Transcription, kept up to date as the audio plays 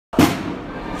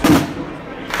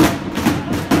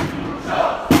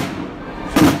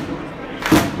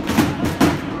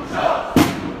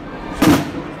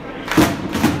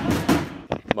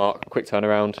Mark, quick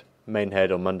turnaround,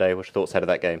 Maidenhead on Monday. What's your thoughts ahead of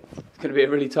that game? It's going to be a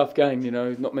really tough game. You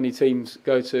know, not many teams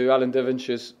go to Alan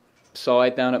Devonshire's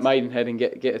side down at Maidenhead and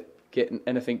get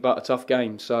anything but a tough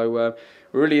game. So we're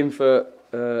really in for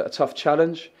a tough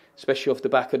challenge, especially off the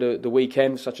back of the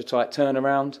weekend, such a tight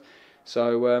turnaround.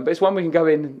 So, but it's one we can go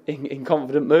in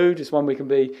confident mood. It's one we can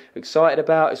be excited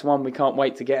about. It's one we can't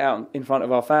wait to get out in front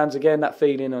of our fans again. That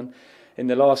feeling in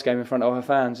the last game in front of our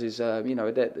fans is,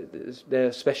 they're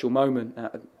a special moment,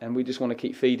 and we just want to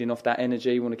keep feeding off that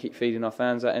energy. We want to keep feeding our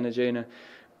fans that energy,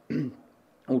 and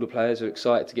all the players are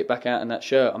excited to get back out in that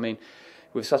shirt. I mean,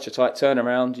 with such a tight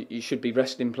turnaround, you should be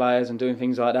resting players and doing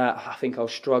things like that. I think I'll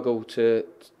struggle to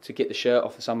get the shirt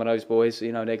off of some of those boys.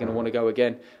 You know, they're going to want to go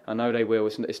again. I know they will.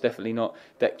 It's definitely not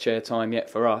deck chair time yet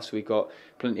for us. We've got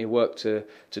plenty of work to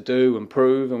do and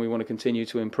prove, and we want to continue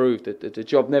to improve. The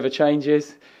job never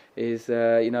changes. Is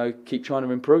keep trying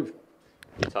to improve.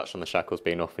 You touched on the shackles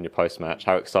being off in your post-match.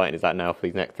 How exciting is that now for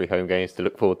these next 3 home games to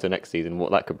look forward to next season,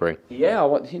 what that could bring? Yeah,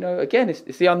 again,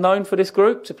 it's the unknown for this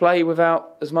group to play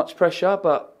without as much pressure,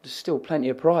 but there's still plenty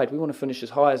of pride. We want to finish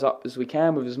as high up as we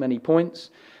can with as many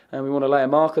points, and we want to lay a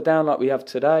marker down like we have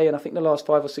today. And I think the last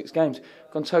 5 or 6 games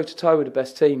gone toe-to-toe with the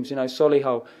best teams. You know,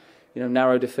 Solihull,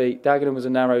 narrow defeat. Dagenham was a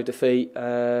narrow defeat,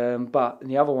 but in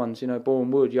the other ones,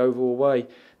 Boreham Wood, Yeovil away,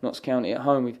 Notts County at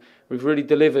home, we've really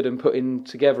delivered and put in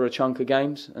together a chunk of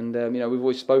games. And we've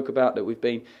always spoke about that we've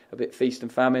been a bit feast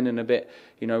and famine, and a bit,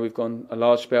 we've gone a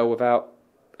large spell without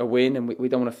a win, and we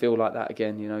don't want to feel like that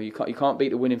again. You can't beat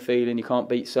the winning feeling, you can't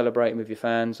beat celebrating with your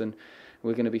fans, and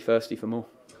we're going to be thirsty for more.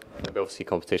 Obviously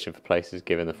competition for places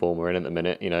given the form we're in at the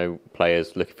minute,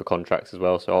 players looking for contracts as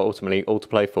well, so ultimately all to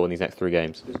play for in these next 3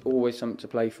 games. There's always something to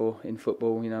play for in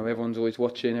football. Everyone's always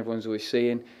watching, everyone's always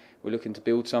seeing. We're looking to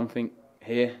build something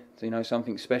here,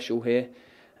 something special here,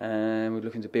 and we're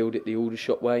looking to build it the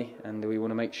Aldershot way, and we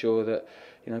want to make sure that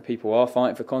people are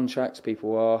fighting for contracts,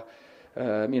 people are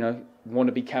want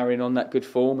to be carrying on that good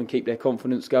form and keep their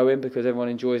confidence going, because everyone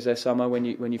enjoys their summer when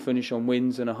you finish on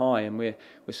wins and a high, and we're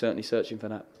certainly searching for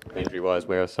that. Injury-wise,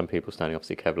 where are some people standing?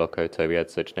 Obviously, Kev Locko, Toby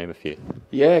Edson, to name a few.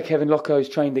 Yeah, Kevin Locko's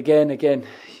trained again.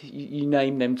 You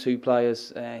name them 2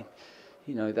 players.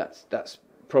 That's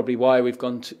probably why we've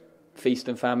gone to feast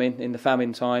and famine. In the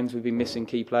famine times, we've been missing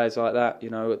key players like that.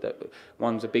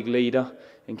 One's a big leader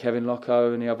in Kevin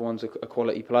Locko, and the other one's a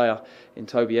quality player in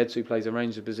Toby Edson, who plays a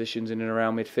range of positions in and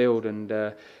around midfield. And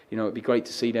it'd be great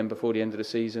to see them before the end of the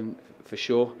season for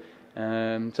sure.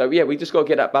 We just got to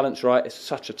get that balance right. It's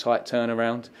such a tight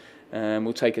turnaround.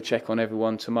 We'll take a check on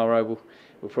everyone tomorrow.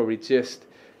 We'll probably just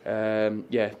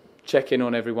check in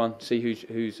on everyone, see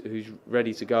who's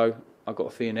ready to go. I've got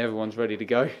a feeling everyone's ready to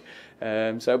go.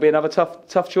 So it'll be another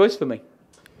tough choice for me.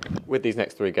 With these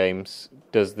next 3 games,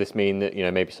 does this mean that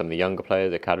maybe some of the younger players,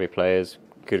 the academy players,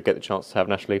 could get the chance to have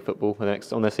National League football on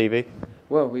their CV?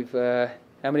 Well, we've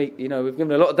we've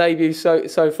given a lot of debuts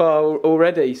so far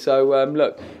already. So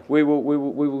look, we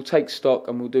will take stock,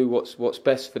 and we'll do what's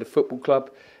best for the football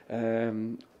club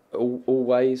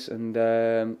always. And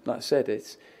like I said,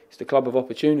 it's the club of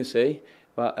opportunity.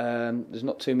 But there's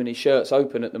not too many shirts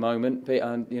open at the moment.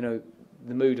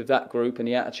 The mood of that group and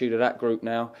the attitude of that group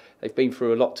now, they've been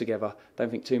through a lot together. Don't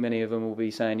think too many of them will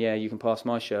be saying, yeah, you can pass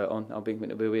my shirt on. I think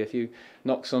there'll be a few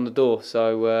knocks on the door.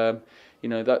 So,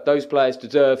 those players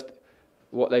deserved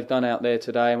what they've done out there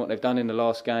today and what they've done in the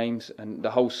last games, and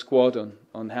the whole squad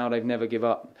on how they've never give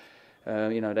up.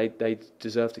 They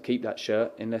deserve to keep that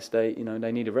shirt unless they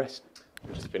need a rest.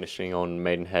 Just finishing on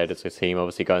Maidenhead as a team,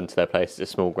 obviously going to their place.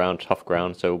 It's a small ground, tough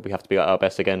ground, so we have to be at our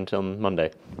best again on Monday.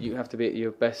 You have to be at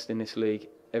your best in this league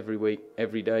every week,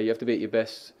 every day. You have to be at your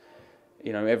best,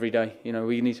 every day.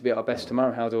 We need to be at our best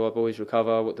tomorrow. How do our boys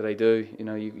recover? What do they do?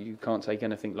 You can't take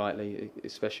anything lightly,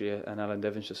 especially an Alan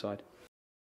Devonshire side.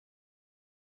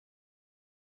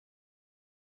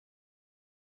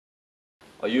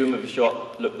 Are you in with a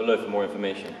shot? Look below for more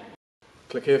information.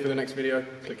 Click here for the next video.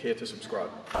 Click here to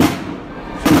subscribe.